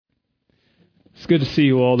It's good to see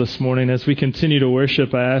you all this morning. As we continue to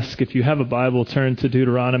worship, I ask if you have a Bible, turn to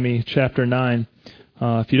Deuteronomy chapter 9.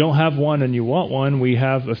 If you don't have one and you want one, we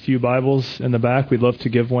have a few Bibles in the back. We'd love to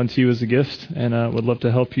give one to you as a gift, and would love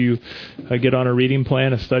to help you get on a reading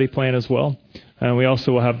plan, a study plan as well. And we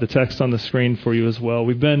also will have the text on the screen for you as well.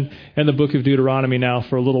 We've been in the book of Deuteronomy now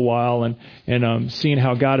for a little while and seeing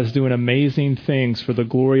how God is doing amazing things for the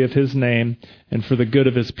glory of His name and for the good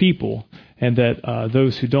of His people, and that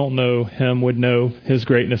those who don't know Him would know His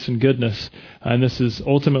greatness and goodness. And this is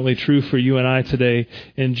ultimately true for you and I today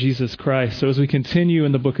in Jesus Christ. So as we continue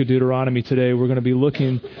in the book of Deuteronomy today, we're going to be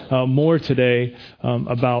looking more today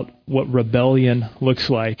about what rebellion looks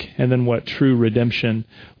like and then what true redemption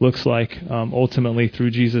looks like ultimately through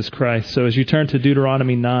Jesus Christ. So as you turn to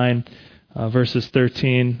Deuteronomy 9, verses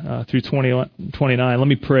 13 through 29, let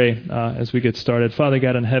me pray as we get started. Father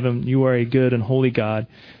God in heaven, you are a good and holy God.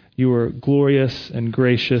 You are glorious and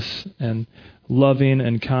gracious and loving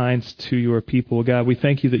and kind to your people. God, we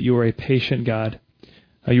thank you that you are a patient God.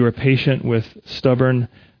 You are patient with stubborn,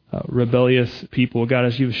 rebellious people. God,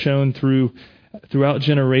 as you've shown throughout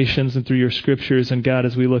generations and through your scriptures, and God,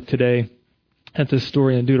 as we look today at this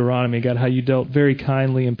story in Deuteronomy, God, how you dealt very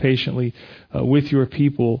kindly and patiently with your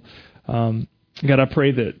people. God, I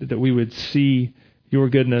pray that we would see your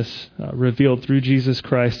goodness revealed through Jesus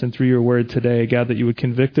Christ and through your word today. God, that you would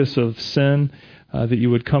convict us of sin, that you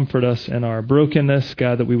would comfort us in our brokenness.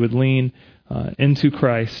 God, that we would lean into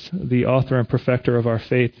Christ, the author and perfecter of our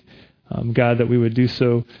faith. God, that we would do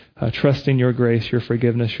so trusting your grace, your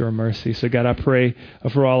forgiveness, your mercy. So God, I pray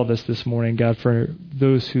for all of us this morning. God, for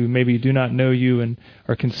those who maybe do not know you and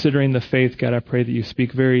are considering the faith, God, I pray that you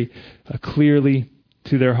speak very clearly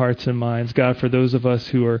to their hearts and minds. God, for those of us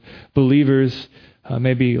who are believers,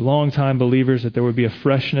 maybe long-time believers, that there would be a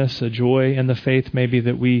freshness, a joy in the faith maybe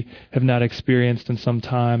that we have not experienced in some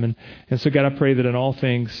time. And so, God, I pray that in all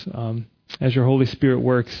things, as your Holy Spirit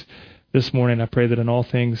works this morning, I pray that in all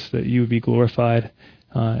things that you would be glorified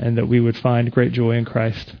and that we would find great joy in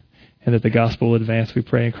Christ and that the gospel will advance. We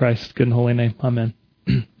pray in Christ's good and holy name. Amen.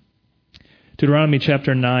 Deuteronomy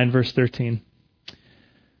chapter 9, verse 13.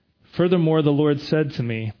 Furthermore, the Lord said to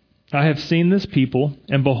me, I have seen this people,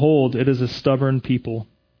 and behold, it is a stubborn people.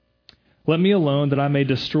 Let me alone that I may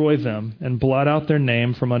destroy them and blot out their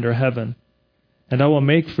name from under heaven. And I will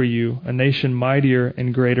make for you a nation mightier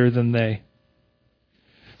and greater than they.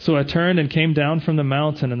 So I turned and came down from the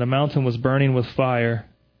mountain, and the mountain was burning with fire.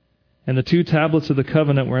 And the 2 tablets of the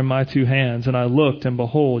covenant were in my 2 hands. And I looked, and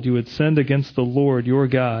behold, you had sinned against the Lord your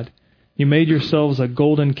God. You made yourselves a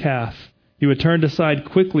golden calf. You had turned aside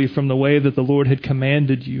quickly from the way that the Lord had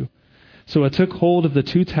commanded you. So I took hold of the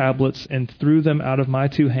 2 tablets and threw them out of my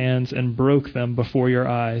 2 hands and broke them before your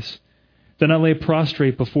eyes. Then I lay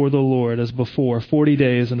prostrate before the Lord as before 40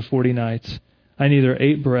 days and 40 nights. I neither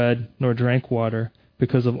ate bread nor drank water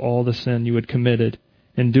because of all the sin you had committed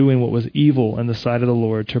in doing what was evil in the sight of the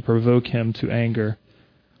Lord to provoke him to anger.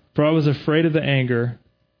 For I was afraid of the anger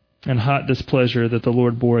and hot displeasure that the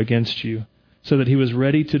Lord bore against you, so that he was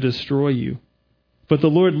ready to destroy you. But the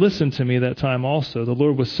Lord listened to me that time also. The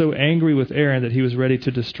Lord was so angry with Aaron that he was ready to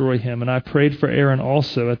destroy him, and I prayed for Aaron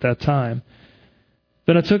also at that time.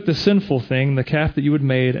 Then I took the sinful thing, the calf that you had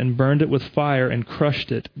made, and burned it with fire and crushed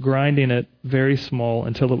it, grinding it very small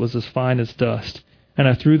until it was as fine as dust. And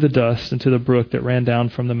I threw the dust into the brook that ran down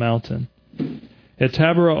from the mountain. At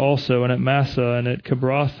Taberah also, and at Massah, and at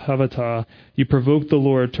Kibroth Hattaavah, you provoked the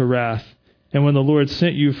Lord to wrath. And when the Lord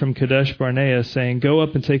sent you from Kadesh Barnea, saying, Go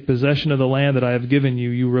up and take possession of the land that I have given you,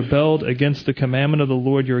 you rebelled against the commandment of the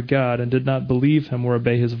Lord your God, and did not believe him or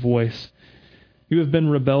obey his voice. You have been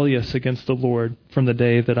rebellious against the Lord from the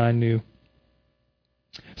day that I knew.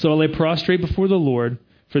 So I lay prostrate before the Lord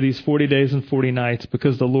for these 40 days and 40 nights,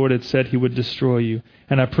 because the Lord had said he would destroy you.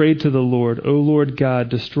 And I prayed to the Lord, O Lord God,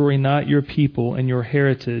 destroy not your people and your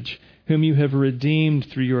heritage, whom you have redeemed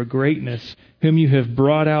through your greatness, whom you have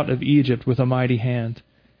brought out of Egypt with a mighty hand.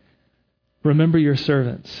 Remember your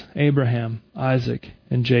servants, Abraham, Isaac,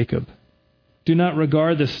 and Jacob. Do not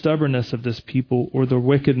regard the stubbornness of this people or their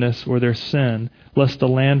wickedness or their sin, lest the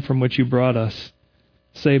land from which you brought us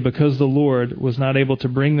say, because the Lord was not able to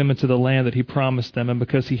bring them into the land that he promised them, and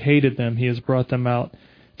because he hated them, he has brought them out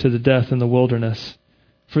to the death in the wilderness.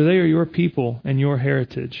 For they are your people and your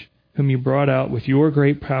heritage, whom you brought out with your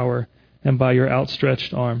great power and by your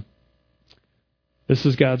outstretched arm. This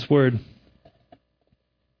is God's word.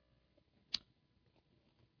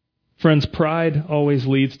 Friends, pride always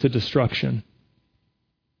leads to destruction.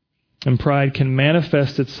 And pride can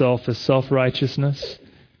manifest itself as self-righteousness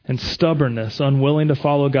and stubbornness, unwilling to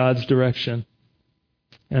follow God's direction,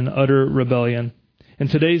 and utter rebellion. In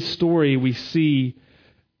today's story, we see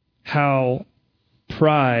how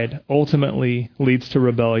pride ultimately leads to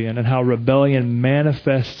rebellion and how rebellion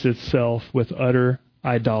manifests itself with utter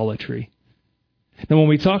idolatry. Now, when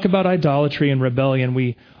we talk about idolatry and rebellion,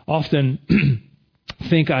 we often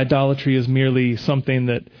think idolatry is merely something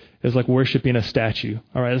that is like worshiping a statue.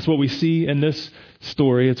 All right, that's what we see in this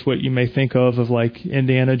story. It's what you may think of like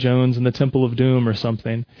Indiana Jones and the Temple of Doom or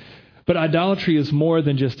something. But idolatry is more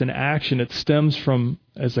than just an action. It stems from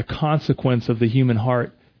as a consequence of the human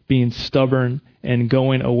heart being stubborn and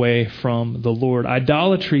going away from the Lord.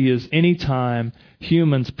 Idolatry is any time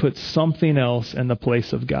humans put something else in the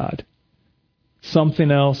place of God. Something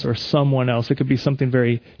else or someone else. It could be something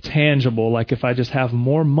very tangible, like if I just have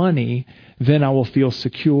more money, then I will feel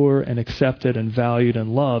secure and accepted and valued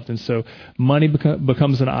and loved. And so money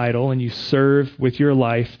becomes an idol, and you serve with your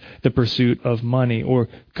life the pursuit of money, or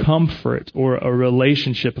comfort, or a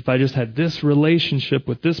relationship. If I just had this relationship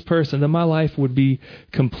with this person, then my life would be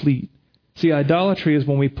complete. See, idolatry is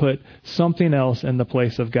when we put something else in the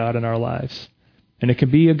place of God in our lives. And it can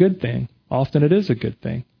be a good thing. Often it is a good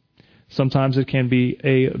thing. Sometimes it can be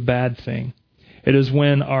a bad thing. It is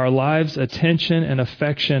when our lives' attention and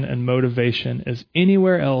affection and motivation is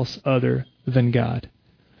anywhere else other than God.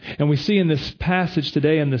 And we see in this passage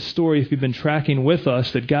today, in this story, if you've been tracking with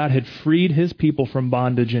us, that God had freed his people from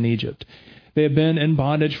bondage in Egypt. They had been in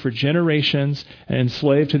bondage for generations and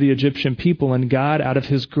enslaved to the Egyptian people, and God, out of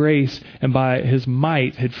his grace and by his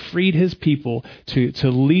might, had freed his people to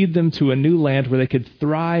lead them to a new land where they could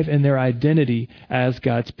thrive in their identity as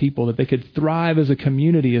God's people, that they could thrive as a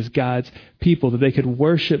community as God's people, that they could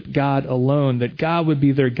worship God alone, that God would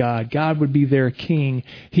be their God, God would be their king,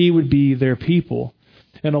 he would be their people.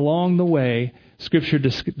 And along the way, Scripture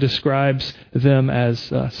describes them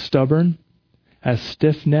as stubborn, as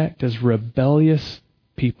stiff-necked, as rebellious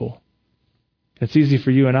people. It's easy for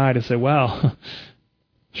you and I to say, wow,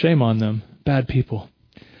 shame on them, bad people.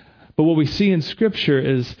 But what we see in Scripture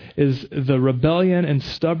is the rebellion and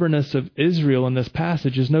stubbornness of Israel in this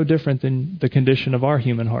passage is no different than the condition of our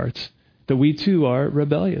human hearts. That we too are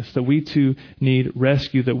rebellious, that we too need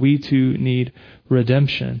rescue, that we too need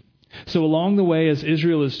redemption. So along the way, as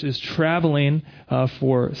Israel is traveling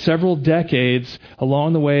for several decades,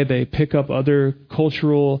 along the way they pick up other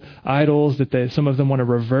cultural idols that some of them want to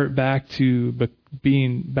revert back to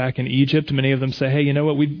being back in Egypt. Many of them say, hey, you know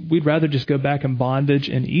what, we'd rather just go back in bondage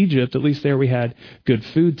in Egypt. At least there we had good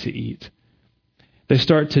food to eat. They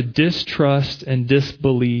start to distrust and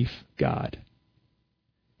disbelieve God.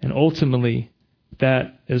 And ultimately,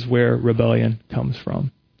 that is where rebellion comes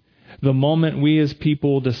from. The moment we as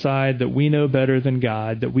people decide that we know better than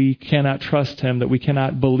God, that we cannot trust him, that we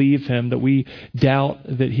cannot believe him, that we doubt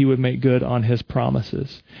that he would make good on his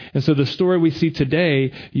promises. And so the story we see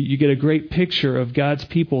today, you get a great picture of God's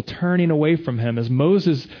people turning away from him. As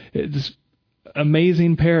Moses, this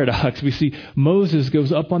amazing paradox, we see Moses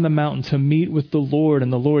goes up on the mountain to meet with the Lord,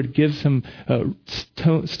 and the Lord gives him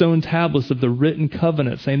stone tablets of the written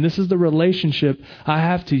covenant, saying, this is the relationship I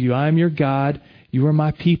have to you. I am your God. You are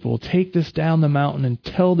my people. Take this down the mountain and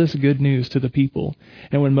tell this good news to the people.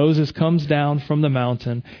 And when Moses comes down from the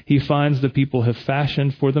mountain, he finds the people have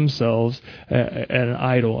fashioned for themselves an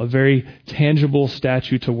idol, a very tangible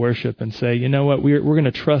statue to worship, and say, you know what, we're going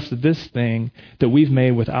to trust this thing that we've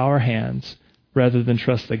made with our hands rather than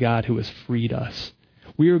trust the God who has freed us.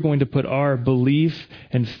 We are going to put our belief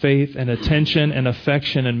and faith and attention and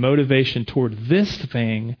affection and motivation toward this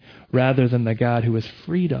thing rather than the God who has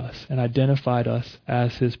freed us and identified us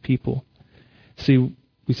as his people. See,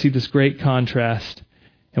 we see this great contrast,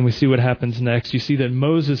 and we see what happens next. You see that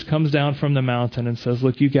Moses comes down from the mountain and says,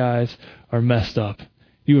 look, you guys are messed up.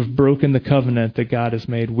 You have broken the covenant that God has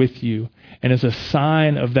made with you. And as a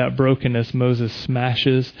sign of that brokenness, Moses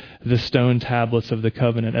smashes the stone tablets of the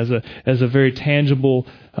covenant as a very tangible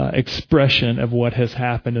expression of what has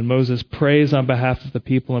happened. And Moses prays on behalf of the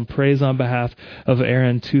people and prays on behalf of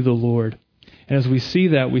Aaron to the Lord. And as we see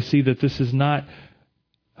that this is not,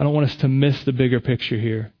 I don't want us to miss the bigger picture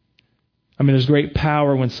here. I mean, there's great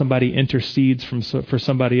power when somebody intercedes for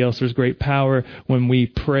somebody else. There's great power when we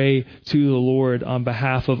pray to the Lord on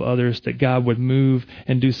behalf of others that God would move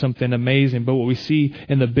and do something amazing. But what we see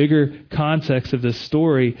in the bigger context of this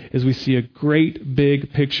story is we see a great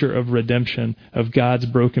big picture of redemption of God's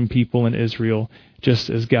broken people in Israel,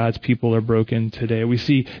 just as God's people are broken today. We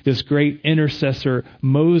see this great intercessor,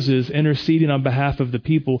 Moses, interceding on behalf of the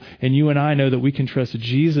people, and you and I know that we can trust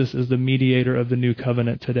Jesus as the mediator of the new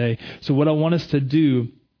covenant today. So what I want us to do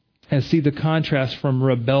and see the contrast from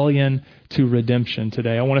rebellion to redemption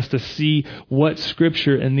today. I want us to see what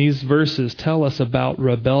Scripture in these verses tell us about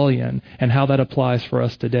rebellion and how that applies for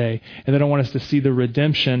us today. And then I want us to see the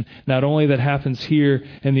redemption, not only that happens here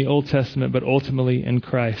in the Old Testament, but ultimately in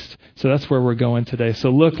Christ. So that's where we're going today. So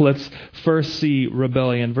look, let's first see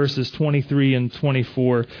rebellion. Verses 23 and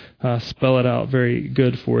 24 spell it out very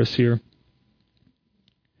good for us here.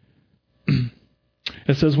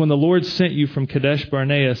 It says, when the Lord sent you from Kadesh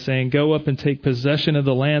Barnea, saying, go up and take possession of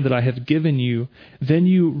the land that I have given you, then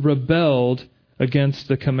you rebelled against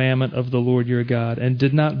the commandment of the Lord your God, and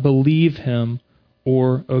did not believe him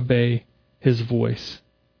or obey his voice.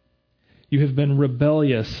 You have been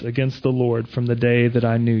rebellious against the Lord from the day that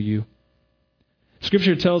I knew you.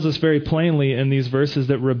 Scripture tells us very plainly in these verses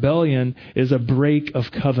that rebellion is a break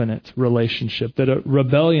of covenant relationship, that a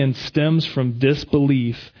rebellion stems from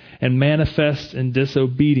disbelief and manifests in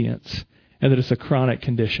disobedience, and that it's a chronic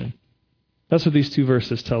condition. That's what these two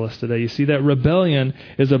verses tell us today. You see that rebellion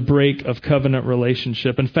is a break of covenant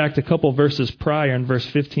relationship. In fact, a couple verses prior, in verse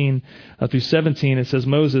 15 through 17, it says,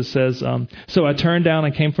 Moses says, so I turned down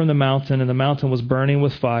and came from the mountain, and the mountain was burning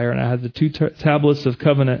with fire, and I had the two tablets of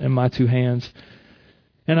covenant in my two hands.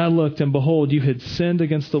 And I looked, and behold, you had sinned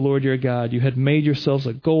against the Lord your God. You had made yourselves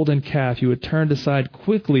a golden calf. You had turned aside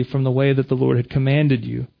quickly from the way that the Lord had commanded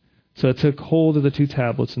you. So I took hold of the two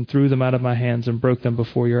tablets and threw them out of my hands and broke them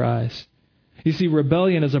before your eyes. You see,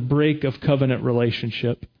 rebellion is a break of covenant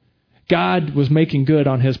relationship. God was making good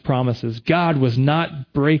on his promises. God was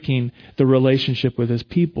not breaking the relationship with his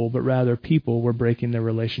people, but rather people were breaking their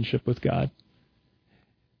relationship with God.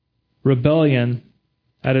 Rebellion,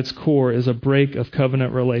 at its core, is a break of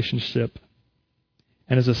covenant relationship.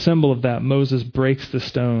 And as a symbol of that, Moses breaks the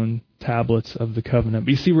stone tablets of the covenant.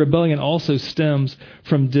 But you see, rebellion also stems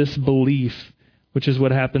from disbelief, which is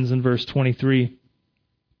what happens in verse 23.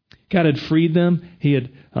 God had freed them. He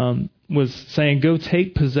had was saying, go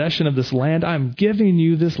take possession of this land. I'm giving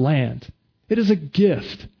you this land. It is a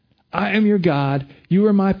gift. I am your God. You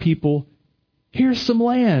are my people. Here's some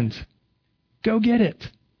land. Go get it.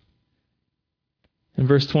 And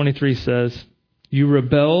verse 23 says, you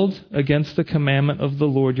rebelled against the commandment of the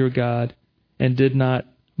Lord your God and did not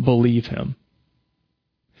believe him.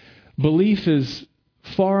 Belief is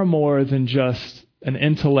far more than just an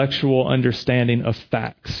intellectual understanding of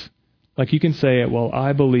facts. Like you can say, well,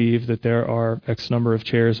 I believe that there are X number of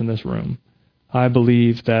chairs in this room. I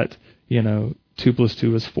believe that, 2 +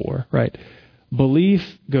 2 is 4, right?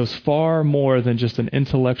 Belief goes far more than just an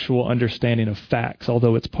intellectual understanding of facts,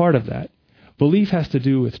 although it's part of that. Belief has to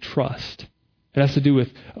do with trust. It has to do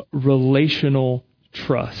with relational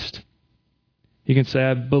trust. You can say,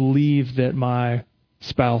 I believe that my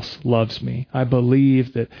spouse loves me. I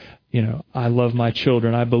believe that, I love my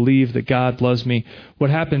children. I believe that God loves me. What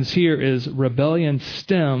happens here is rebellion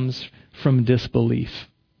stems from disbelief.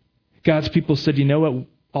 God's people said, you know what?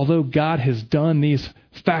 Although God has done these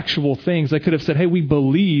factual things, they could have said, hey, we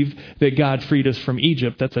believe that God freed us from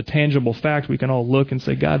Egypt. That's a tangible fact. We can all look and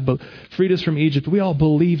say, God freed us from Egypt. We all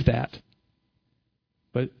believe that.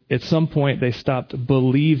 But at some point, they stopped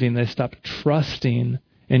believing. They stopped trusting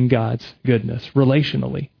in God's goodness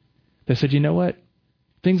relationally. They said, you know what?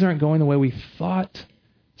 Things aren't going the way we thought,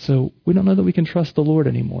 so we don't know that we can trust the Lord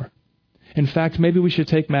anymore. In fact, maybe we should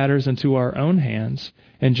take matters into our own hands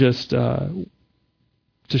and just to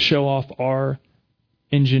show off our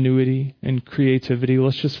ingenuity and creativity,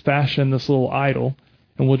 let's just fashion this little idol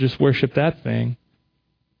and we'll just worship that thing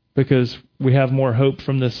because we have more hope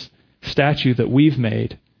from this statue that we've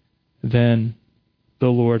made than the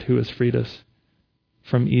Lord who has freed us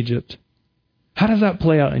from Egypt. How does that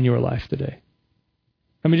play out in your life today?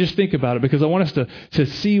 I mean, just think about it, because I want us to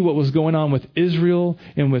see what was going on with Israel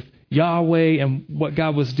and with Yahweh and what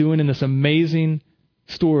God was doing in this amazing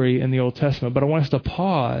story in the Old Testament. But I want us to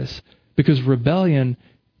pause, because rebellion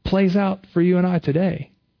plays out for you and I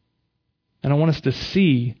today. And I want us to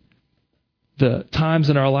see the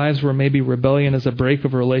times in our lives where maybe rebellion is a break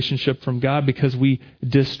of a relationship from God because we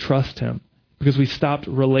distrust him, because we stopped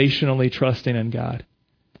relationally trusting in God.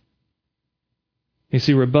 You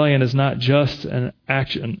see, rebellion is not just an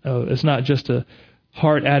action. It's not just a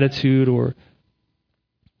heart attitude or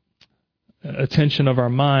attention of our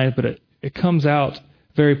mind, but it comes out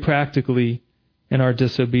very practically in our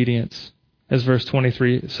disobedience, as verse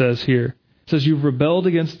 23 says here. It says, you've rebelled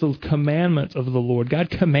against the commandment of the Lord. God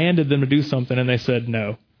commanded them to do something, and they said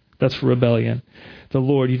no. That's rebellion. The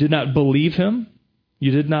Lord, you did not believe him.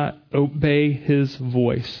 You did not obey his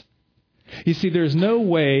voice. You see, there's no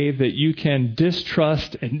way that you can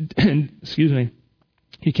distrust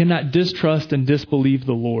you cannot distrust and disbelieve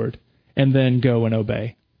the Lord and then go and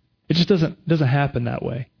obey. It just doesn't happen that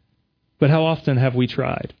way. But how often have we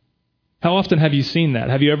tried? How often have you seen that?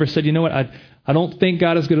 Have you ever said, you know what, I don't think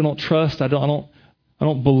God is good. I don't trust. I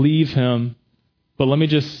don't believe him. But let me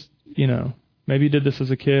just, maybe you did this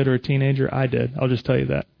as a kid or a teenager. I did. I'll just tell you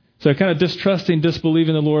that. So kind of distrusting,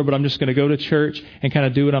 disbelieving the Lord, but I'm just going to go to church and kind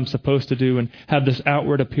of do what I'm supposed to do and have this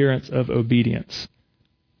outward appearance of obedience.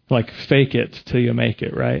 Like fake it till you make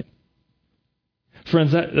it, right?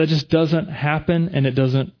 Friends, that just doesn't happen and it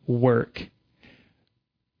doesn't work.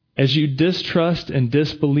 As you distrust and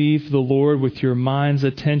disbelieve the Lord with your mind's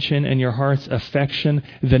attention and your heart's affection,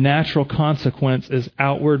 the natural consequence is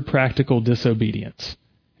outward practical disobedience.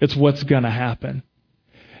 It's what's going to happen.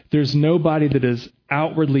 There's nobody that is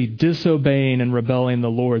outwardly disobeying and rebelling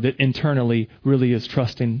the Lord that internally really is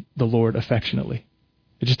trusting the Lord affectionately.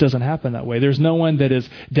 It just doesn't happen that way. There's no one that is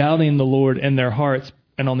doubting the Lord in their hearts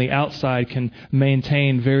and on the outside can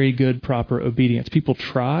maintain very good, proper obedience. People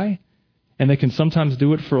try, and they can sometimes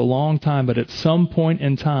do it for a long time, but at some point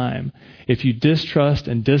in time, if you distrust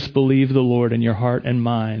and disbelieve the Lord in your heart and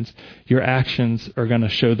minds, your actions are going to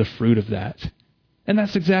show the fruit of that. And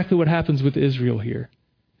that's exactly what happens with Israel here.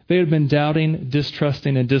 They had been doubting,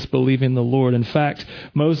 distrusting, and disbelieving the Lord. In fact,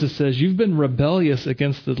 Moses says, you've been rebellious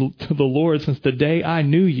against the Lord since the day I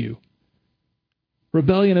knew you.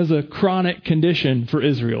 Rebellion is a chronic condition for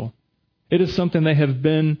Israel. It is something they have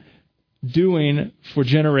been doing for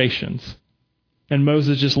generations. And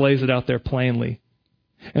Moses just lays it out there plainly.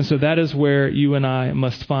 And so that is where you and I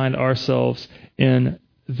must find ourselves in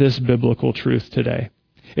this biblical truth today.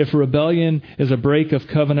 If rebellion is a break of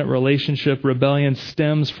covenant relationship, rebellion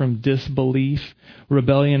stems from disbelief.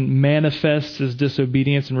 Rebellion manifests as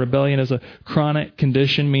disobedience, and rebellion is a chronic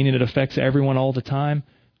condition, meaning it affects everyone all the time.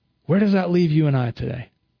 Where does that leave you and I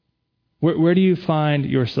today? Where do you find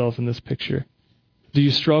yourself in this picture? Do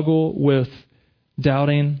you struggle with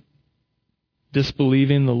doubting,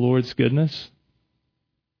 disbelieving the Lord's goodness?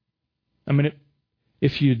 I mean,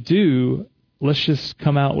 if you do, let's just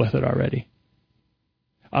come out with it already.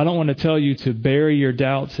 I don't want to tell you to bury your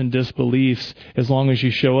doubts and disbeliefs as long as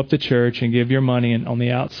you show up to church and give your money and on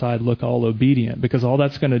the outside look all obedient, because all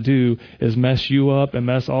that's going to do is mess you up and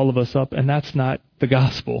mess all of us up, and that's not the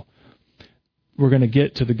gospel. We're going to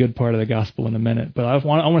get to the good part of the gospel in a minute, but I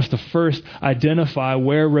want us to first identify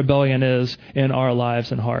where rebellion is in our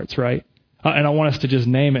lives and hearts, right? And I want us to just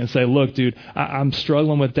name it and say, look, dude, I'm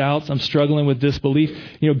struggling with doubts. I'm struggling with disbelief.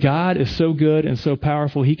 God is so good and so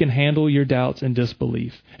powerful. He can handle your doubts and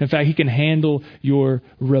disbelief. In fact, He can handle your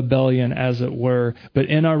rebellion, as it were. But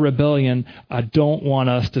in our rebellion, I don't want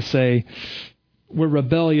us to say, we're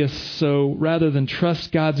rebellious, so rather than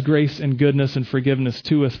trust God's grace and goodness and forgiveness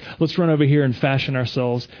to us, let's run over here and fashion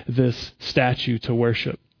ourselves this statue to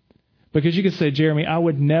worship. Because you could say, Jeremy, I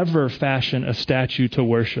would never fashion a statue to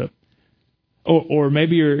worship. Or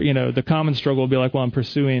maybe the common struggle will be like, well, I'm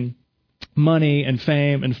pursuing money and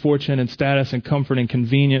fame and fortune and status and comfort and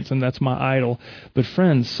convenience, and that's my idol. But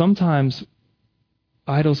friends, sometimes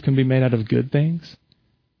idols can be made out of good things.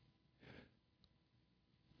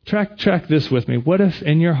 Track this with me. What if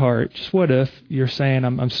in your heart, just what if you're saying,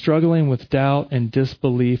 I'm struggling with doubt and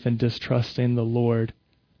disbelief and distrusting the Lord,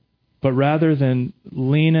 but rather than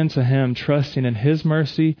lean into Him, trusting in His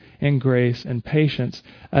mercy and grace and patience,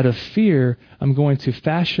 out of fear, I'm going to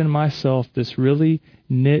fashion myself this really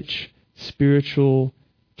niche, spiritual,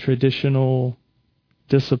 traditional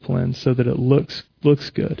discipline so that it looks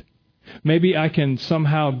good. Maybe I can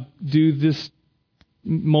somehow do this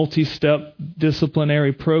multi-step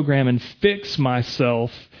disciplinary program and fix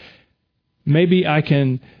myself. Maybe I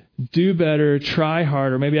can do better, try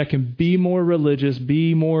harder. Maybe I can be more religious,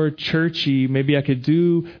 be more churchy. Maybe I could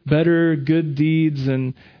do better good deeds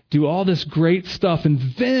and do all this great stuff. And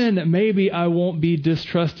then maybe I won't be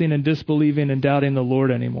distrusting and disbelieving and doubting the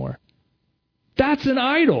Lord anymore. That's an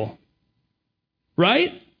idol,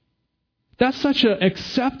 right? That's such an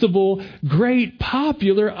acceptable, great,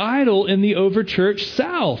 popular idol in the over-church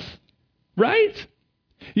South, right?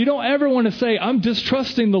 You don't ever want to say, I'm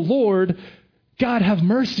distrusting the Lord, God, have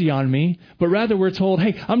mercy on me. But rather we're told,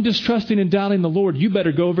 hey, I'm distrusting and doubting the Lord. You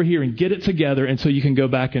better go over here and get it together until you can go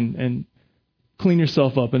back and clean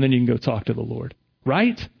yourself up, and then you can go talk to the Lord.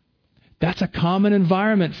 Right? That's a common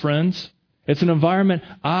environment, friends. It's an environment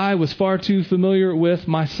I was far too familiar with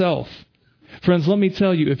myself. Friends, let me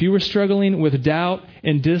tell you, if you were struggling with doubt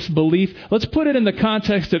and disbelief, let's put it in the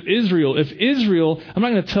context of Israel. If Israel, I'm not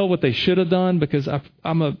going to tell what they should have done because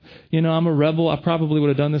I'm a rebel. I probably would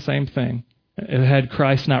have done the same thing had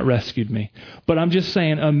Christ not rescued me. But I'm just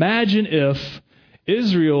saying, imagine if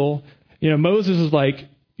Israel, Moses is like,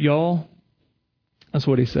 y'all, that's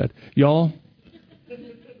what he said. Y'all,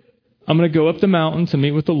 I'm going to go up the mountain to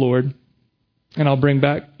meet with the Lord, and I'll bring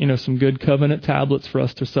back, some good covenant tablets for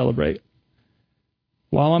us to celebrate.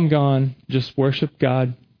 While I'm gone, just worship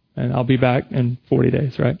God, and I'll be back in 40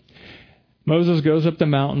 days, right? Moses goes up the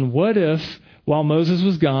mountain. What if, while Moses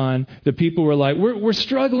was gone, the people were like, we're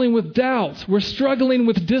struggling with doubts. We're struggling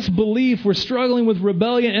with disbelief. We're struggling with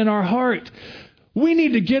rebellion in our heart. We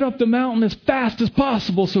need to get up the mountain as fast as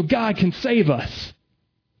possible so God can save us.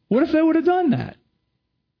 What if they would have done that?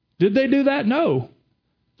 Did they do that? No.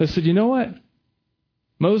 They said, you know what?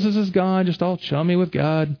 Moses is gone. Just all chummy with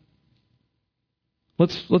God.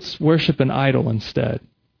 Let's worship an idol instead.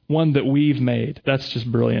 One that we've made. That's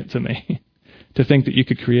just brilliant to me. To think that you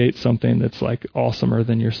could create something that's like awesomer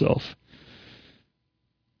than yourself.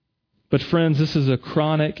 But friends, this is a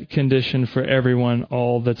chronic condition for everyone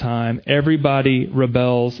all the time. Everybody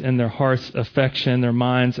rebels in their heart's affection, their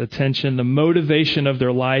mind's attention, the motivation of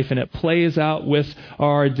their life, and it plays out with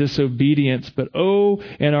our disobedience. But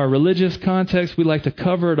in our religious context, we like to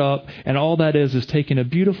cover it up, and all that is taking a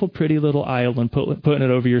beautiful, pretty little idol and putting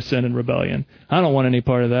it over your sin and rebellion. I don't want any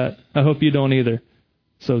part of that. I hope you don't either.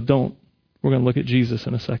 So don't. We're going to look at Jesus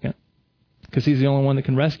in a second, because He's the only one that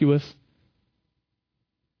can rescue us.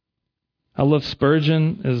 I love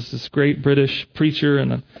Spurgeon as this great British preacher,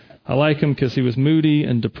 and I like him because he was moody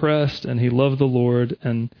and depressed, and he loved the Lord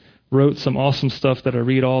and wrote some awesome stuff that I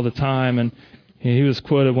read all the time. And he was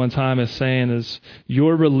quoted one time as saying,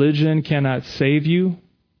 your religion cannot save you.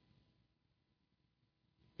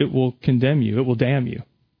 It will condemn you. It will damn you.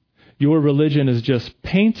 Your religion is just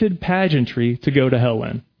painted pageantry to go to hell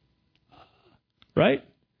in. Right?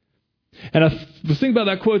 And I was thinking about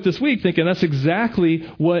that quote this week, thinking that's exactly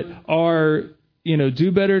what our,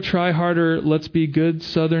 do better, try harder, let's be good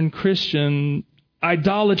Southern Christian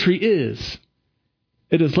idolatry is.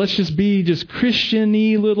 It is, let's just be just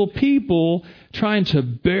Christian-y little people trying to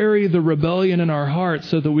bury the rebellion in our hearts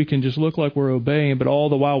so that we can just look like we're obeying, but all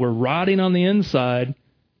the while we're rotting on the inside,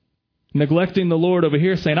 neglecting the Lord over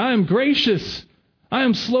here, saying, I am gracious. I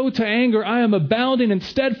am slow to anger. I am abounding in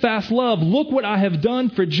steadfast love. Look what I have done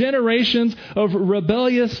for generations of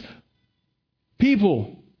rebellious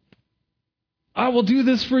people. I will do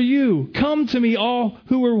this for you. Come to me, all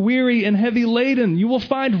who are weary and heavy laden. You will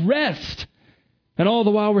find rest. And all the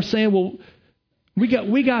while we're saying, well,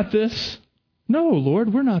 we got this. No,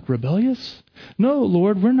 Lord, we're not rebellious. No,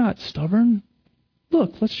 Lord, we're not stubborn.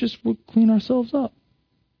 Look, we'll clean ourselves up.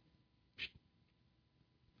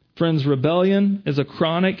 Friends, rebellion is a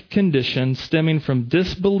chronic condition stemming from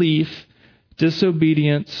disbelief,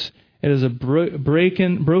 disobedience. It is a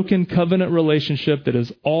broken covenant relationship that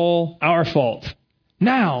is all our fault.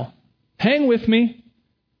 Now, hang with me,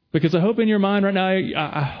 because I hope in your mind right now,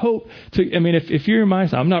 I hope if you're in my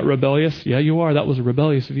mind, I'm not rebellious. Yeah, you are. That was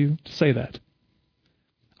rebellious of you to say that.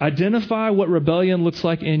 Identify what rebellion looks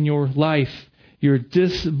like in your life, your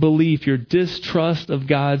disbelief, your distrust of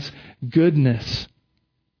God's goodness.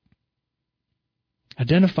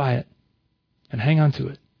 Identify it and hang on to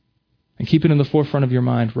it and keep it in the forefront of your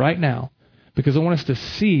mind right now, because I want us to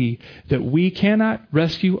see that we cannot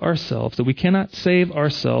rescue ourselves, that we cannot save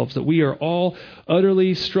ourselves, that we are all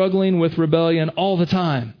utterly struggling with rebellion all the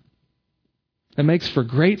time. It makes for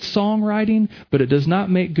great songwriting, but it does not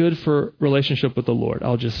make good for relationship with the Lord,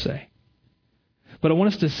 I'll just say. But I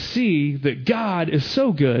want us to see that God is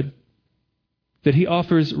so good that He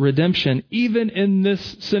offers redemption even in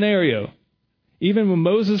this scenario. Even when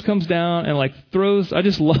Moses comes down and I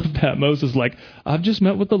just love that. Moses I've just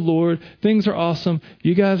met with the Lord. Things are awesome.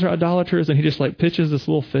 You guys are idolaters. And he just pitches this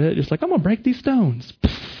little fit. Just I'm going to break these stones.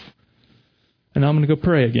 And I'm going to go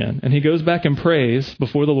pray again. And he goes back and prays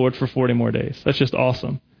before the Lord for 40 more days. That's just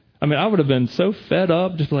awesome. I would have been so fed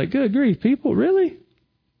up. Just good grief, people, really?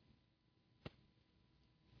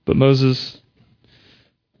 But Moses,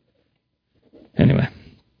 anyway,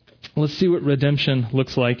 let's see what redemption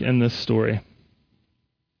looks like in this story.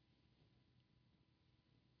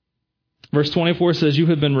 Verse 24 says, you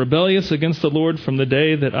have been rebellious against the Lord from the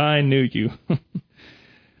day that I knew you.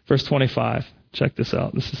 Verse 25, check this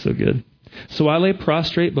out. This is so good. So I lay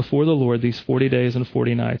prostrate before the Lord these 40 days and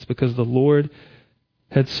 40 nights, because the Lord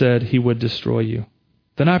had said He would destroy you.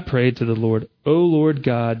 Then I prayed to the Lord, O Lord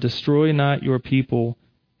God, destroy not your people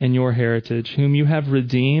and your heritage, whom you have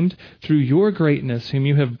redeemed through your greatness, whom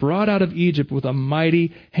you have brought out of Egypt with a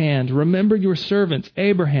mighty hand. Remember your servants,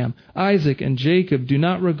 Abraham, Isaac, and Jacob. Do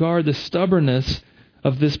not regard the stubbornness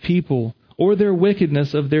of this people or their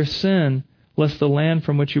wickedness of their sin, lest the land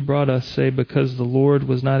from which you brought us say, because the Lord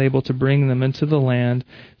was not able to bring them into the land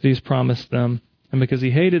that He's promised them, and because He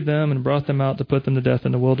hated them and brought them out to put them to death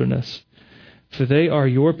in the wilderness. For they are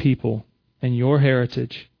your people and your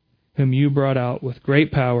heritage, whom you brought out with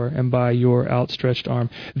great power and by your outstretched arm.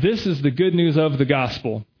 This is the good news of the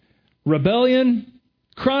gospel. Rebellion,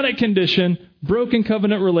 chronic condition, broken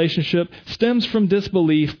covenant relationship, stems from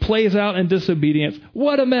disbelief, plays out in disobedience.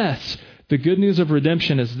 What a mess. The good news of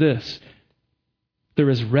redemption is this. There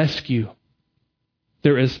is rescue.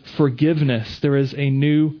 There is forgiveness. There is a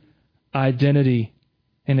new identity.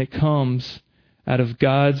 And it comes out of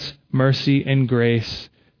God's mercy and grace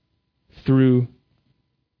through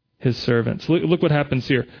His servants. Look what happens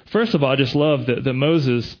here. First of all, I just love that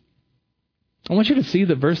Moses, I want you to see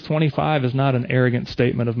that verse 25 is not an arrogant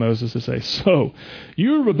statement of Moses to say, so,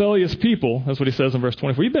 you rebellious people, that's what he says in verse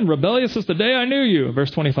 24, you've been rebellious since the day I knew you.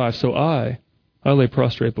 Verse 25, so I lay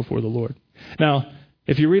prostrate before the Lord. Now,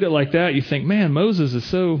 if you read it like that, you think, man, Moses is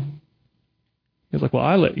so... He's like, well,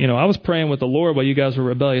 I was praying with the Lord while you guys were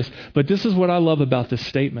rebellious. But this is what I love about this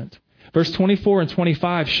statement. Verse 24 and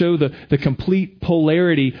 25 show the complete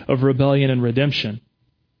polarity of rebellion and redemption.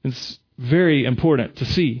 It's very important to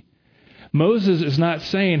see. Moses is not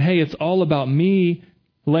saying, hey, it's all about me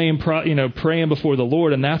praying before the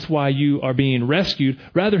Lord, and that's why you are being rescued.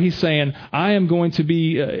 Rather, he's saying, I am going to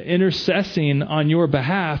be intercessing on your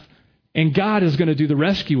behalf, and God is going to do the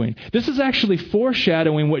rescuing. This is actually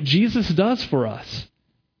foreshadowing what Jesus does for us.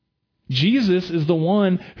 Jesus is the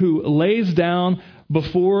one who lays down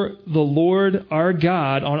before the Lord our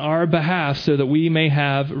God on our behalf so that we may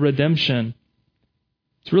have redemption.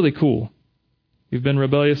 It's really cool. You've been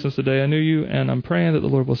rebellious since the day I knew you, and I'm praying that the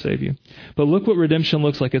Lord will save you. But look what redemption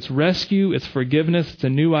looks like. It's rescue, it's forgiveness, it's a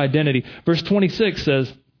new identity. Verse 26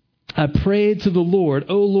 says, I prayed to the Lord,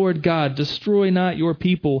 O Lord God, destroy not your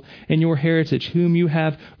people and your heritage, whom you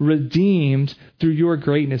have redeemed through your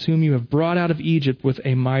greatness, whom you have brought out of Egypt with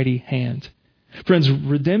a mighty hand. Friends,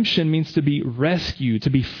 redemption means to be rescued, to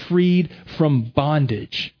be freed from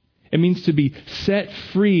bondage. It means to be set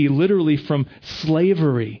free, literally, from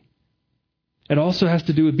slavery. It also has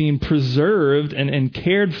to do with being preserved and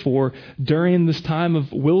cared for during this time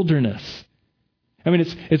of wilderness. I mean,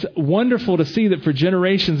 it's wonderful to see that for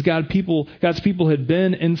generations, God's people had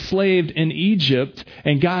been enslaved in Egypt,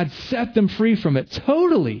 and God set them free from it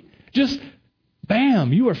totally. Just,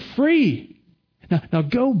 bam, you are free. Now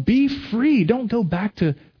go be free. Don't go back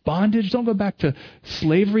to bondage. Don't go back to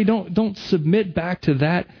slavery. Don't submit back to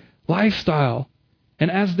that lifestyle.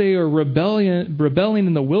 And as they are rebelling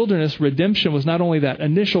in the wilderness, redemption was not only that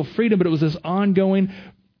initial freedom, but it was this ongoing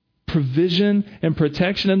provision and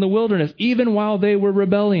protection in the wilderness. Even while they were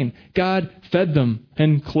rebelling, God fed them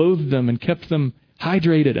and clothed them and kept them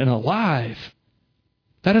hydrated and alive.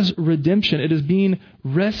 That is redemption. It is being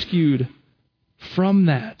rescued from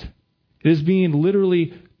that. It is being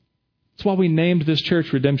literally, that's why we named this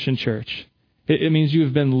church Redemption Church. It means you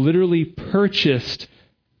have been literally purchased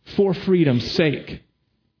for freedom's sake.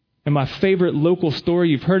 And my favorite local story,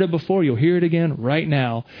 you've heard it before, you'll hear it again right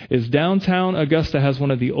now, is downtown Augusta has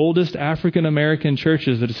one of the oldest African American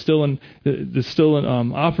churches that is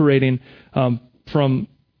still operating from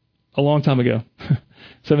a long time ago,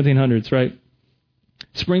 1700s, right?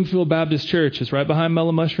 Springfield Baptist Church is right behind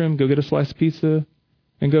Mellow Mushroom. Go get a slice of pizza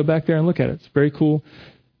and go back there and look at it. It's a very cool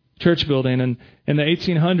church building. And in the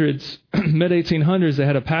 1800s, mid-1800s, they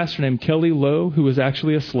had a pastor named Kelly Lowe who was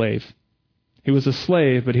actually a slave. He was a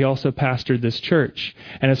slave, but he also pastored this church.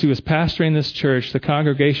 And as he was pastoring this church, the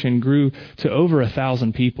congregation grew to over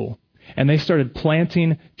 1,000 people. And they started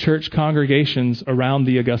planting church congregations around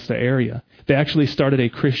the Augusta area. They actually started a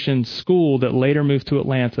Christian school that later moved to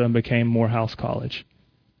Atlanta and became Morehouse College.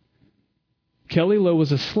 Kelly Lowe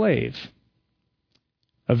was a slave.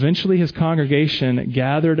 Eventually, his congregation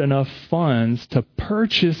gathered enough funds to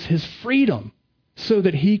purchase his freedom so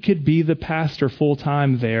that he could be the pastor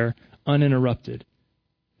full-time there, uninterrupted.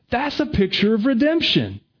 That's a picture of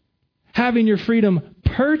redemption. Having your freedom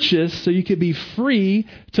purchased so you could be free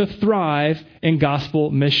to thrive in gospel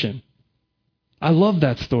mission. I love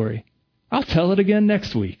that story. I'll tell it again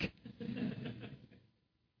next week.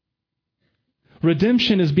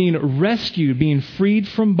 Redemption is being rescued, being freed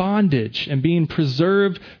from bondage, and being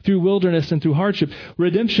preserved through wilderness and through hardship.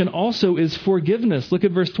 Redemption also is forgiveness. Look at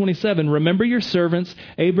verse 27. Remember your servants,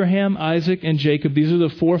 Abraham, Isaac, and Jacob. These are the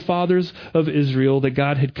forefathers of Israel that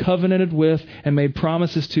God had covenanted with and made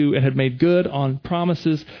promises to and had made good on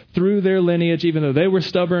promises through their lineage, even though they were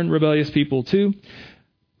stubborn, rebellious people too.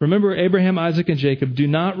 Remember Abraham, Isaac, and Jacob. Do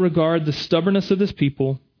not regard the stubbornness of this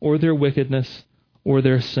people or their wickedness or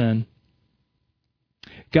their sin.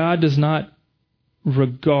 God does not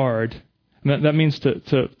regard, that means to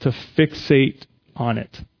fixate on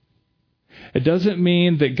it. It doesn't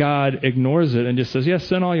mean that God ignores it and just says, yes,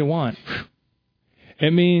 sin all you want.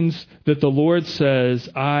 It means that the Lord says,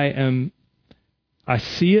 I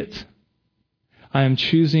see it. I am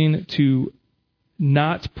choosing to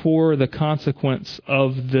not pour the consequence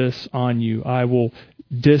of this on you. I will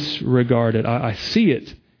disregard it. I see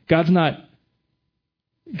it. God's not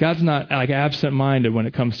like absent-minded when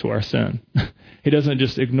it comes to our sin. He doesn't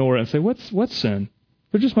just ignore it and say, what's sin?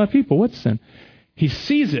 They're just my people. What's sin? He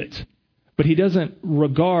sees it, but he doesn't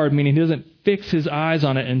regard, meaning he doesn't fix his eyes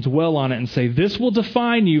on it and dwell on it and say, this will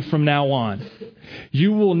define you from now on.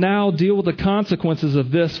 You will now deal with the consequences of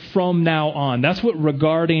this from now on. That's what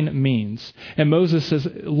regarding means. And Moses says,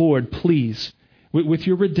 Lord, please, with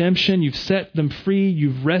your redemption, you've set them free.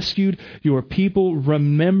 You've rescued your people.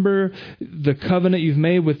 Remember the covenant you've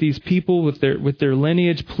made with these people, with their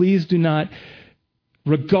lineage. Please do not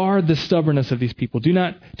regard the stubbornness of these people. Do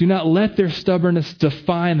not let their stubbornness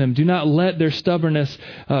define them. Do not let their stubbornness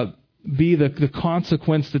be the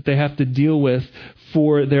consequence that they have to deal with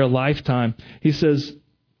for their lifetime. He says,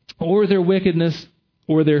 or their wickedness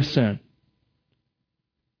or their sin.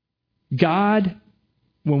 God,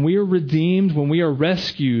 when we are redeemed, when we are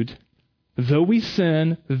rescued, though we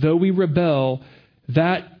sin, though we rebel,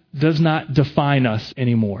 that does not define us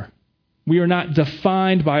anymore. We are not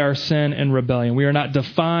defined by our sin and rebellion. We are not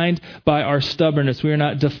defined by our stubbornness. We are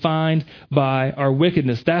not defined by our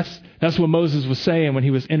wickedness. That's what Moses was saying when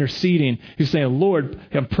he was interceding. He was saying, Lord,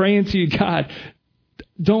 I'm praying to you, God,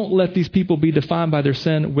 don't let these people be defined by their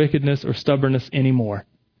sin, wickedness, or stubbornness anymore.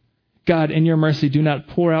 God, in your mercy, do not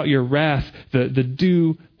pour out your wrath, the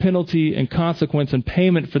due penalty and consequence and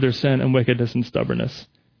payment for their sin and wickedness and stubbornness.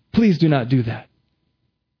 Please do not do that.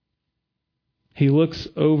 He looks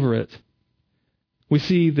over it. We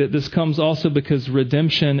see that this comes also because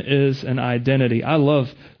redemption is an identity. I love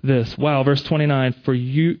this. Wow, verse 29,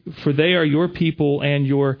 for they are your people and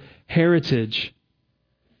your heritage,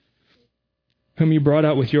 whom you brought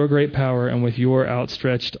out with your great power and with your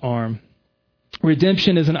outstretched arm.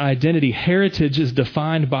 Redemption is an identity. Heritage is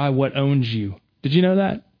defined by what owns you. Did you know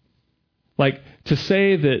that? Like, to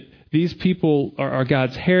say that these people are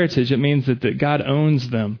God's heritage, it means that God owns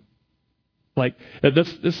them. Like,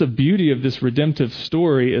 that's the beauty of this redemptive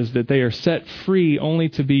story, is that they are set free only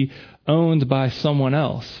to be owned by someone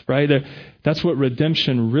else, right? That's what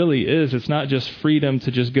redemption really is. It's not just freedom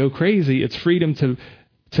to just go crazy. It's freedom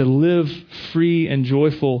to live free and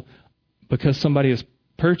joyful because somebody has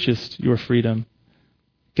purchased your freedom.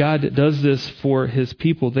 God does this for his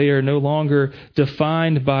people. They are no longer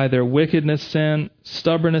defined by their wickedness, sin,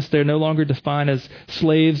 stubbornness. They're no longer defined as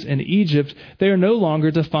slaves in Egypt. They are no longer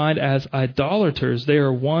defined as idolaters. They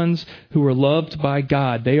are ones who are loved by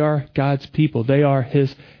God. They are God's people. They are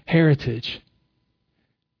his heritage.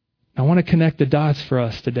 I want to connect the dots for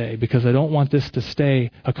us today, because I don't want this to stay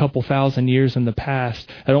a couple thousand years in the past.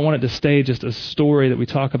 I don't want it to stay just a story that we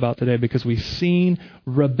talk about today, because we've seen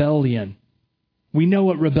rebellion. We know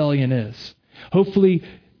what rebellion is. Hopefully,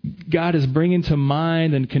 God is bringing to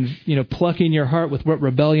mind and plucking your heart with what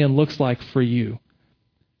rebellion looks like for you.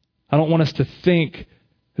 I don't want us to think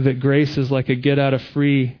that grace is like a get out of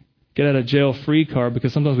jail free card,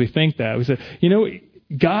 because sometimes we think that. We say,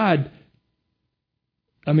 God,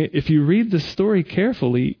 if you read the story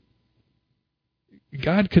carefully,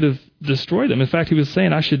 God could have destroyed them. In fact, he was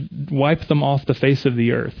saying, I should wipe them off the face of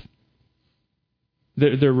the earth.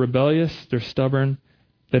 They're rebellious. They're stubborn.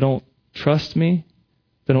 They don't trust me.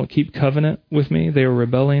 They don't keep covenant with me. They are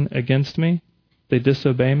rebelling against me. They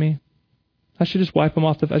disobey me. I should just wipe them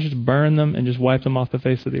off. I should just burn them and just wipe them off the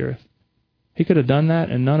face of the earth. He could have done that,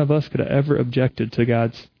 and none of us could have ever objected to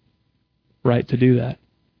God's right to do that.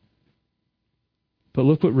 But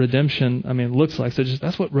look what redemption, looks like. So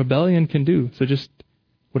that's what rebellion can do. So just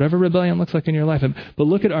whatever rebellion looks like in your life. But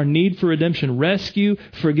look at our need for redemption. Rescue,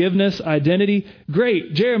 forgiveness, identity.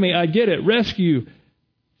 Great. Jeremy, I get it. Rescue,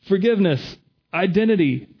 forgiveness,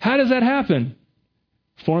 identity. How does that happen?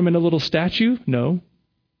 Forming a little statue? No.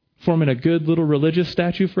 Forming a good little religious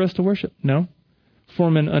statue for us to worship? No.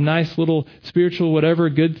 Forming a nice little spiritual whatever,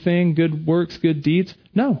 good thing, good works, good deeds?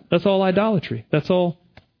 No. That's all idolatry. That's all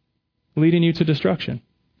leading you to destruction.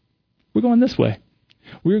 We're going this way.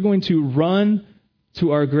 We're going to run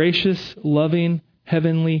to our gracious, loving,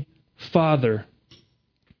 heavenly Father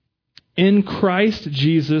In Christ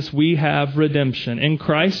Jesus, we have redemption. In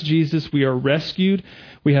Christ Jesus, we are rescued.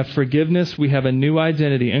 We have forgiveness. We have a new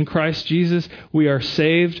identity. In Christ Jesus, we are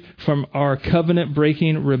saved from our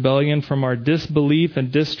covenant-breaking rebellion, from our disbelief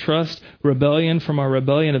and distrust rebellion, from our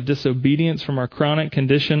rebellion of disobedience, from our chronic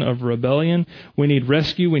condition of rebellion. We need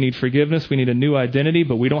rescue. We need forgiveness. We need a new identity,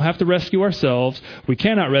 but we don't have to rescue ourselves. We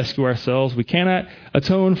cannot rescue ourselves. We cannot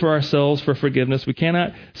atone for ourselves for forgiveness. We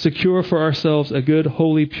cannot secure for ourselves a good,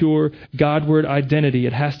 holy, pure, Godward identity.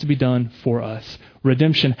 It has to be done for us.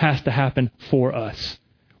 Redemption has to happen for us.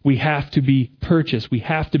 We have to be purchased. We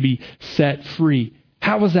have to be set free.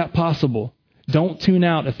 How is that possible? Don't tune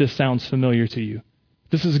out if this sounds familiar to you.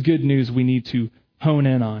 This is good news we need to hone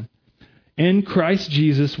in on. In Christ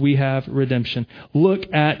Jesus, we have redemption.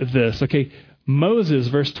 Look at this. Okay, Moses,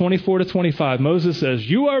 verse 24 to 25. Moses says,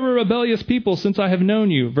 "You are a rebellious people since I have known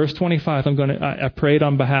you." Verse 25, I prayed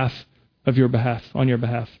on your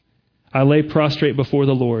behalf. I lay prostrate before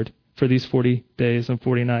the Lord for these 40 days and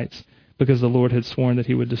 40 nights. Because the Lord had sworn that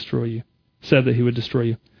he would destroy you, said that he would destroy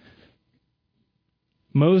you.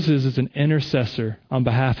 Moses is an intercessor on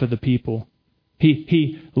behalf of the people.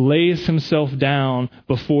 He lays himself down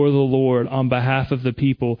before the Lord on behalf of the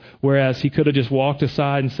people, whereas he could have just walked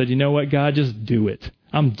aside and said, "You know what, God, just do it.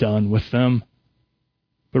 I'm done with them."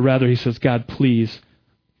 But rather he says, "God, please,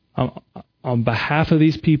 on behalf of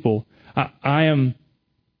these people, I am..."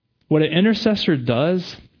 What an intercessor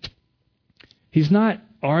does, he's not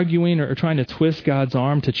arguing or trying to twist God's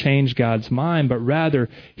arm to change God's mind, but rather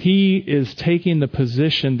he is taking the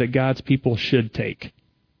position that God's people should take.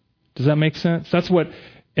 Does that make sense? That's what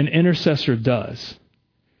an intercessor does.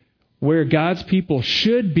 Where God's people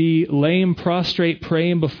should be laying prostrate,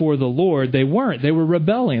 praying before the Lord, they weren't. They were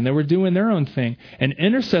rebelling. They were doing their own thing. An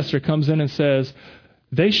intercessor comes in and says,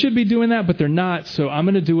 they should be doing that, but they're not, so I'm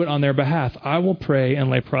going to do it on their behalf. I will pray and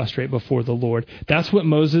lay prostrate before the Lord. That's what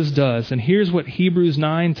Moses does. And here's what Hebrews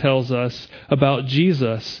 9 tells us about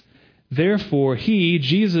Jesus. Therefore,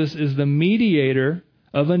 Jesus, is the mediator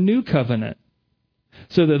of a new covenant,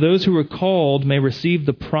 so that those who are called may receive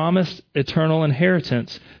the promised eternal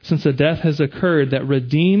inheritance, since a death has occurred that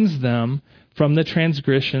redeems them from the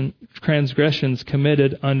transgressions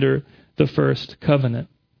committed under the first covenant.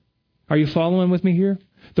 Are you following with me here?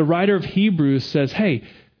 The writer of Hebrews says, hey,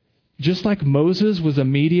 just like Moses was a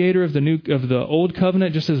mediator of the old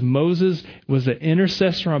covenant, just as Moses was an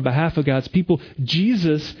intercessor on behalf of God's people,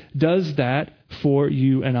 Jesus does that for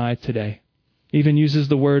you and I today. Even uses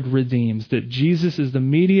the word redeems, that Jesus is the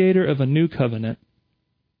mediator of a new covenant.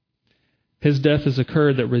 His death has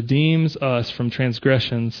occurred that redeems us from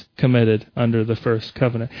transgressions committed under the first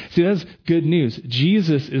covenant. See, that's good news.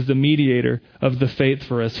 Jesus is the mediator of the faith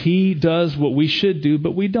for us. He does what we should do,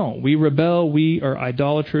 but we don't. We rebel. We are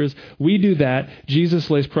idolaters. We do that. Jesus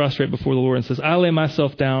lays prostrate before the Lord and says, I lay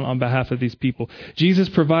myself down on behalf of these people. Jesus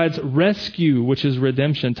provides rescue, which is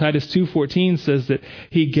redemption. Titus 2:14 says that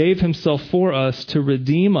he gave himself for us to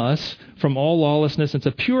redeem us from all lawlessness and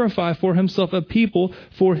to purify for himself a people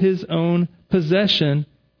for his own possession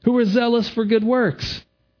who are zealous for good works.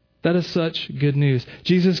 That is such good news.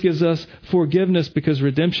 Jesus gives us forgiveness because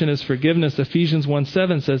redemption is forgiveness. Ephesians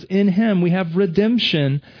 1:7 says, in him we have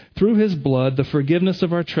redemption through his blood, the forgiveness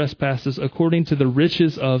of our trespasses according to the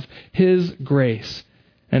riches of his grace.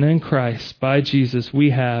 And in Christ, by Jesus,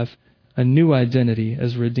 we have a new identity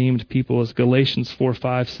as redeemed people. As Galatians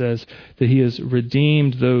 4:5 says, that he has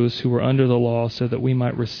redeemed those who were under the law so that we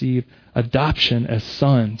might receive adoption as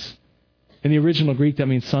sons. In the original Greek, that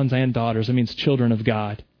means sons and daughters. It means children of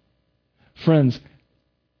God. Friends,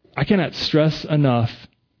 I cannot stress enough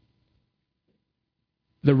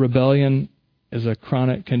that rebellion is a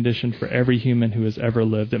chronic condition for every human who has ever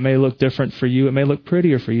lived. It may look different for you. It may look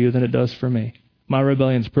prettier for you than it does for me. My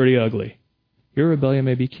rebellion's pretty ugly. Your rebellion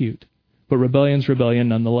may be cute, but rebellion's rebellion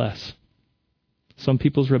nonetheless. Some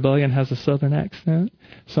people's rebellion has a southern accent.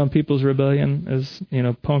 Some people's rebellion is,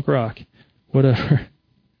 punk rock. Whatever.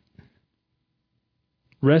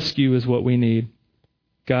 Rescue is what we need.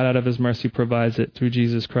 God, out of his mercy, provides it through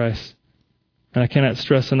Jesus Christ. And I cannot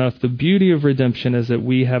stress enough, the beauty of redemption is that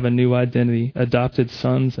we have a new identity, adopted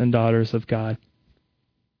sons and daughters of God.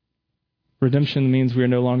 Redemption means we are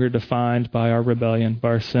no longer defined by our rebellion, by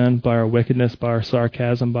our sin, by our wickedness, by our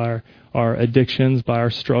sarcasm, by our addictions, by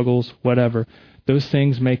our struggles, whatever. Those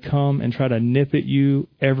things may come and try to nip at you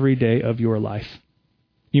every day of your life.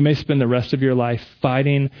 You may spend the rest of your life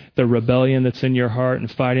fighting the rebellion that's in your heart and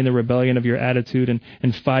fighting the rebellion of your attitude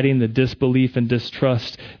and fighting the disbelief and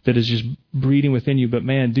distrust that is just breeding within you. But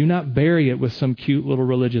man, do not bury it with some cute little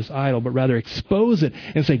religious idol, but rather expose it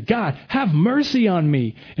and say, God, have mercy on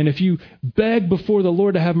me. And if you beg before the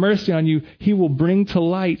Lord to have mercy on you, He will bring to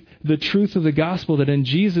light the truth of the gospel that in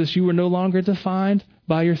Jesus you were no longer defined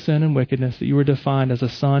by your sin and wickedness, that you were defined as a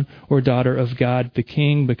son or daughter of God the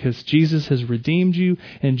King, because Jesus has redeemed you.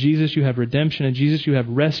 In Jesus you have redemption. In Jesus you have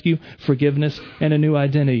rescue, forgiveness, and a new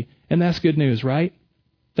identity. And that's good news, right?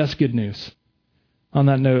 That's good news. On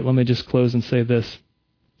that note, let me just close and say this.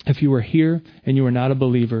 If you are here and you are not a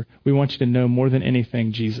believer, we want you to know more than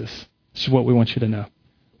anything Jesus. This is what we want you to know.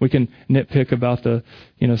 We can nitpick about the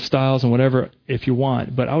styles and whatever if you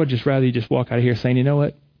want, but I would just rather you just walk out of here saying, you know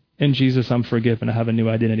what? In Jesus, I'm forgiven. I have a new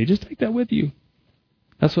identity. Just take that with you.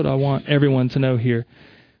 That's what I want everyone to know here.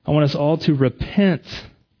 I want us all to repent.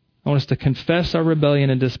 I want us to confess our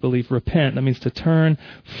rebellion and disbelief. Repent. That means to turn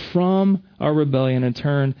from our rebellion and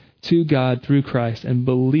turn to God through Christ and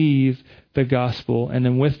believe the gospel. And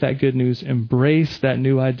then with that good news, embrace that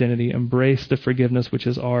new identity. Embrace the forgiveness which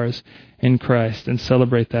is ours in Christ and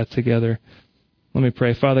celebrate that together. Let me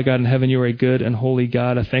pray. Father God in heaven, you are a good and holy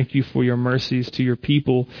God. I thank you for your mercies to your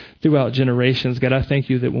people throughout generations. God, I thank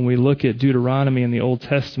you that when we look at Deuteronomy in the Old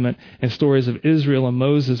Testament and stories of Israel and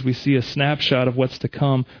Moses, we see a snapshot of what's to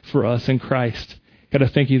come for us in Christ. God, I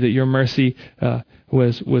thank you that your mercy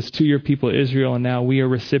was to your people Israel, and now we are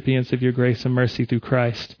recipients of your grace and mercy through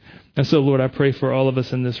Christ. And so, Lord, I pray for all of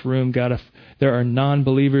us in this room, God, if there are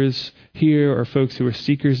non-believers here or folks who are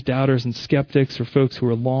seekers, doubters, and skeptics, or folks who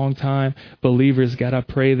are long-time believers, God, I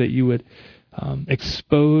pray that you would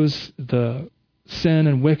expose the sin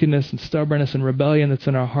and wickedness and stubbornness and rebellion that's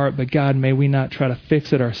in our heart. But God, may we not try to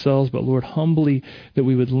fix it ourselves, but Lord, humbly that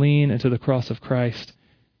we would lean into the cross of Christ,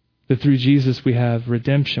 that through Jesus we have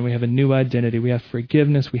redemption, we have a new identity, we have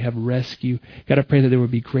forgiveness, we have rescue. God, I pray that there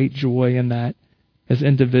would be great joy in that as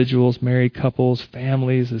individuals, married couples,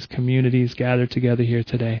 families, as communities gather together here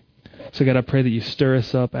today. So God, I pray that you stir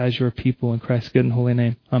us up as your people in Christ's good and holy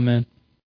name. Amen.